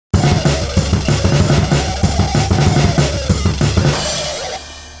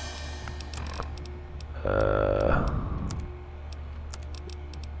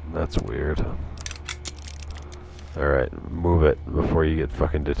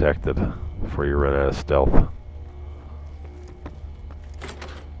fucking detected before you run out of stealth.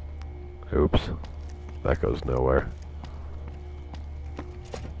 Oops. That goes nowhere.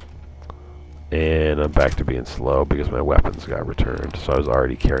 And I'm back to being slow because my weapons got returned. So I was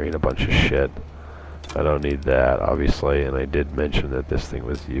already carrying a bunch of shit. I don't need that, obviously. And I did mention that this thing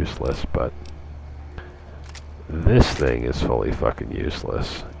was useless, but this thing is fully fucking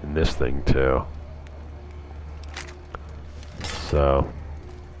useless. And this thing too. So,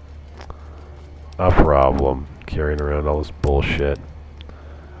 a problem. Carrying around all this bullshit.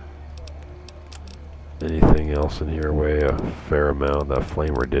 Anything else in here weigh a fair amount? That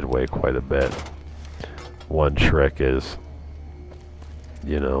flamer did weigh quite a bit. One trick is,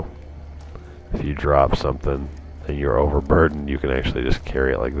 you know, if you drop something and you're overburdened, you can actually just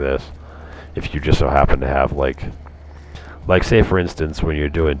carry it like this. If you just so happen to have like say for instance when you're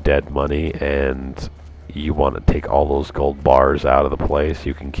doing dead money and you want to take all those gold bars out of the place,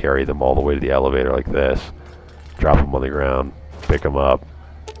 you can carry them all the way to the elevator like this, drop them on the ground, pick them up,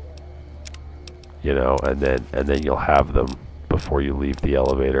 you know, and then you'll have them before you leave the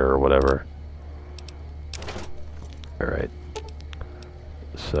elevator or whatever. Alright.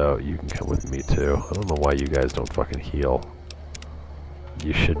 So, you can come with me too. I don't know why you guys don't fucking heal.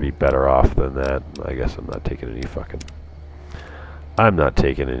 You should be better off than that. I guess I'm not taking any fucking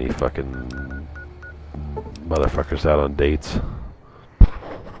motherfuckers out on dates.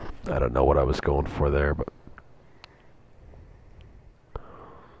 I don't know what I was going for there, but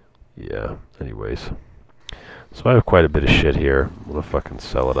yeah, anyways. So I have quite a bit of shit here. I'm gonna fucking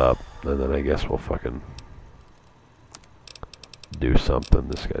sell it up, and then I guess we'll fucking do something.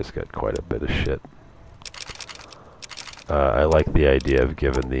 This guy's got quite a bit of shit. I like the idea of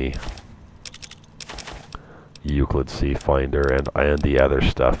giving the Euclid C finder and the other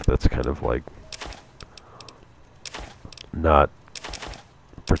stuff that's kind of like not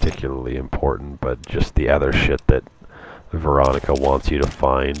particularly important, but just the other shit that Veronica wants you to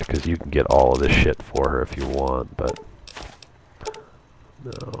find, because you can get all of this shit for her if you want, but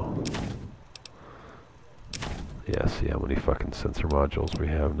no. Yeah, see how many fucking sensor modules we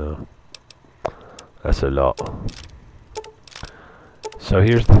have now. That's a lot. So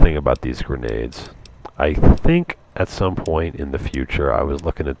here's the thing about these grenades. I think at some point in the future I was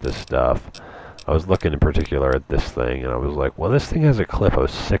looking at this stuff. I was looking in particular at this thing and I was like, well, this thing has a clip of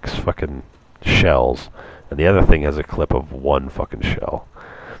 6 fucking shells and the other thing has a clip of 1 fucking shell.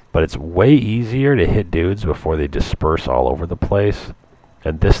 But it's way easier to hit dudes before they disperse all over the place.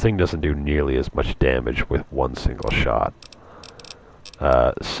 And this thing doesn't do nearly as much damage with 1 single shot.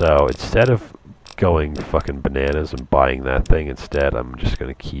 So instead of going fucking bananas and buying that thing instead, I'm just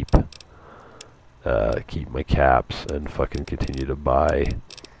gonna keep my caps and fucking continue to buy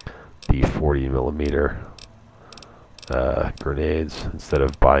the 40mm grenades instead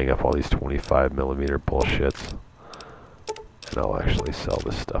of buying up all these 25mm bullshits. And I'll actually sell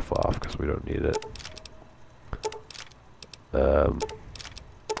this stuff off because we don't need it. The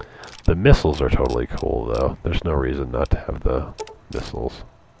missiles are totally cool though. There's no reason not to have the missiles.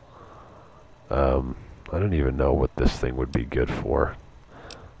 I don't even know what this thing would be good for.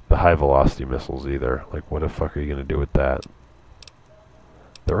 The high velocity missiles either. Like, what the fuck are you gonna do with that?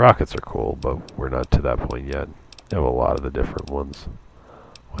 The rockets are cool, but we're not to that point yet. We have a lot of the different ones.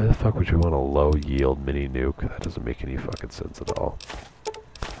 Why the fuck would you want a low yield mini nuke? That doesn't make any fucking sense at all.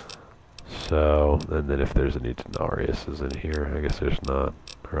 So, and then if there's any Denariuses in here, I guess there's not,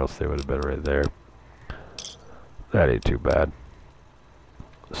 or else they would have been right there. That ain't too bad.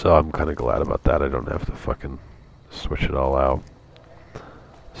 So I'm kind of glad about that. I don't have to fucking switch it all out.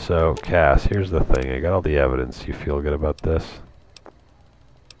 So, Cass, here's the thing. I got all the evidence. You feel good about this?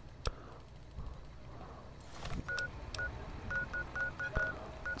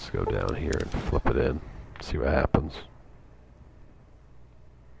 Let's go down here and flip it in. See what happens.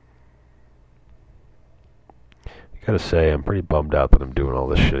 I gotta say, I'm pretty bummed out that I'm doing all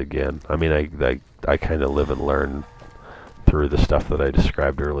this shit again. I mean, I kind of live and learn through the stuff that I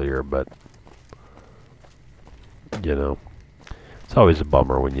described earlier, but you know, it's always a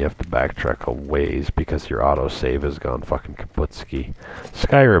bummer when you have to backtrack a ways because your autosave has gone fucking kaputski.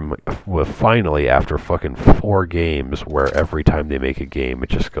 Skyrim will finally, after fucking 4 games, where every time they make a game it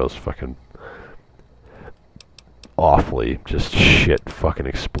just goes fucking awfully, just shit fucking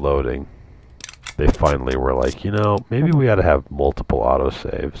exploding. They finally were like, you know, maybe we ought to have multiple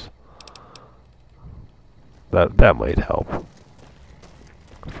autosaves. That might help.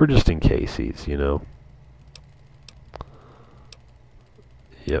 For just in cases, you know.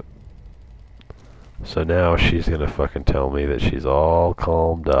 Yep. So now she's gonna fucking tell me that she's all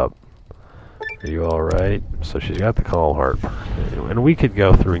calmed up. Are you alright? So she's got the calm heart. And we could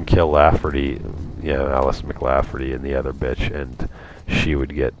go through and kill Lafferty, Alice McLafferty and the other bitch, and she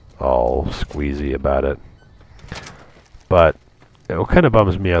would get all squeezy about it. But it kind of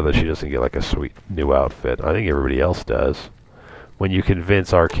bums me out that she doesn't get like a sweet new outfit. I think everybody else does. When you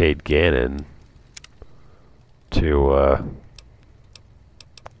convince Arcade Gannon to,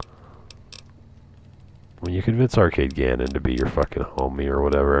 when you convince Arcade Gannon to be your fucking homie or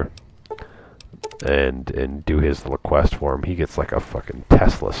whatever, and do his request for him, he gets like a fucking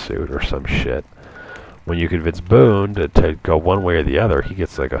Tesla suit or some shit. When you convince Boone to go one way or the other, he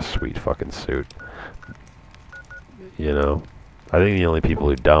gets like a sweet fucking suit. You know? I think the only people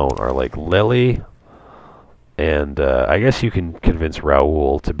who don't are like Lily, and I guess you can convince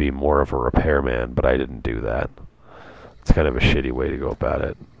Raoul to be more of a repairman, but I didn't do that. It's kind of a shitty way to go about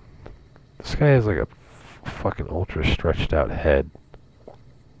it. This guy has like a fucking ultra stretched out head.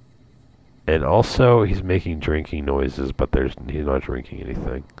 And also, he's making drinking noises, but he's not drinking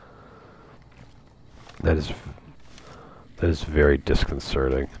anything. That is very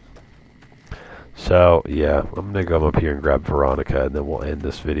disconcerting. So, yeah, I'm going to go up here and grab Veronica, and then we'll end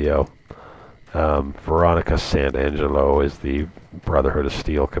this video. Veronica Santangelo is the Brotherhood of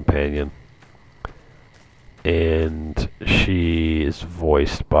Steel companion. And she is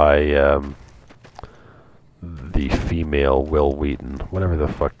voiced by the female Will Wheaton, whatever the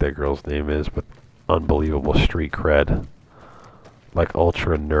fuck that girl's name is, but unbelievable street cred. Like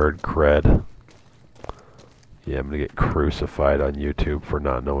ultra nerd cred. Yeah, I'm gonna get crucified on YouTube for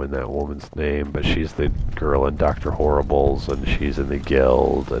not knowing that woman's name, but she's the girl in Dr. Horribles, and she's in the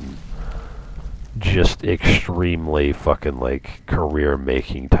Guild, and just extremely fucking like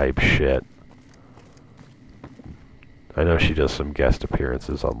career-making type shit. I know she does some guest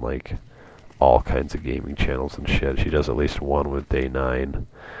appearances on like all kinds of gaming channels and shit. She does at least one with Day 9.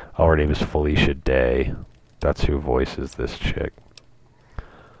 Oh, her name is Felicia Day. That's who voices this chick.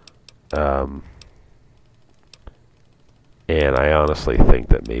 And I honestly think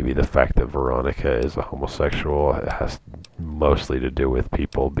that maybe the fact that Veronica is a homosexual has mostly to do with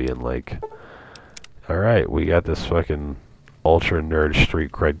people being like, alright, we got this fucking ultra nerd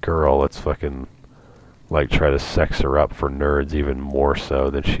street cred girl, let's fucking like try to sex her up for nerds even more so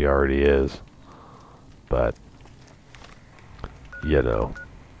than she already is. But, you know,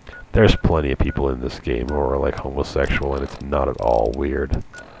 there's plenty of people in this game who are like homosexual, and it's not at all weird.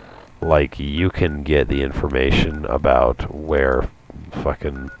 Like, you can get the information about where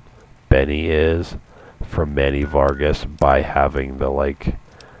fucking Benny is from Manny Vargas by having the, like,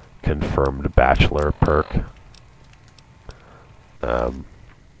 confirmed bachelor perk. And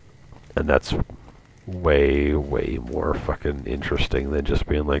that's way, way more fucking interesting than just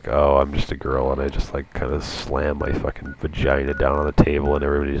being like, oh, I'm just a girl and I just, like, kind of slam my fucking vagina down on the table and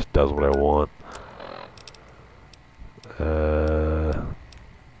everybody just does what I want.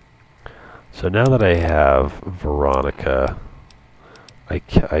 So now that I have Veronica,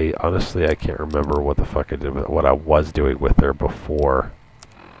 I honestly, I can't remember what the fuck I did with what I was doing with her before.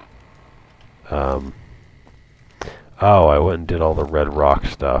 Oh, I went and did all the Red Rock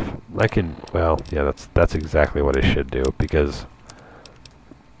stuff. Well, yeah, that's exactly what I should do, because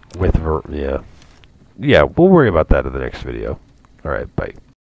with yeah, we'll worry about that in the next video. Alright, bye.